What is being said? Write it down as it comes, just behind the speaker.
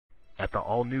At the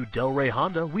all-new Delray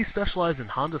Honda, we specialize in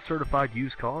Honda-certified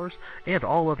used cars and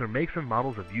all other makes and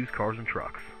models of used cars and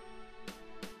trucks.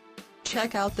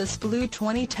 Check out this blue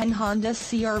 2010 Honda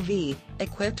CR-V,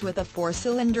 equipped with a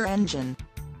 4-cylinder engine.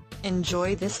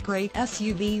 Enjoy this great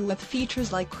SUV with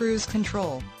features like cruise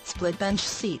control, split bench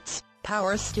seats,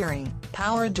 power steering,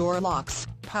 power door locks,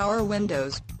 power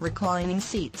windows, reclining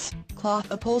seats,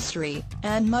 cloth upholstery,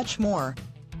 and much more.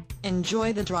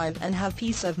 Enjoy the drive and have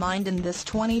peace of mind in this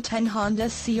 2010 Honda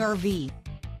CR-V.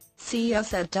 See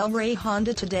us at Delray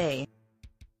Honda today.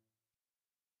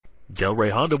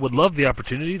 Delray Honda would love the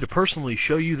opportunity to personally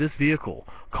show you this vehicle.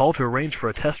 Call to arrange for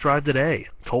a test drive today.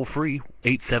 Toll free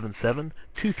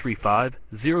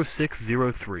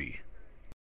 877-235-0603.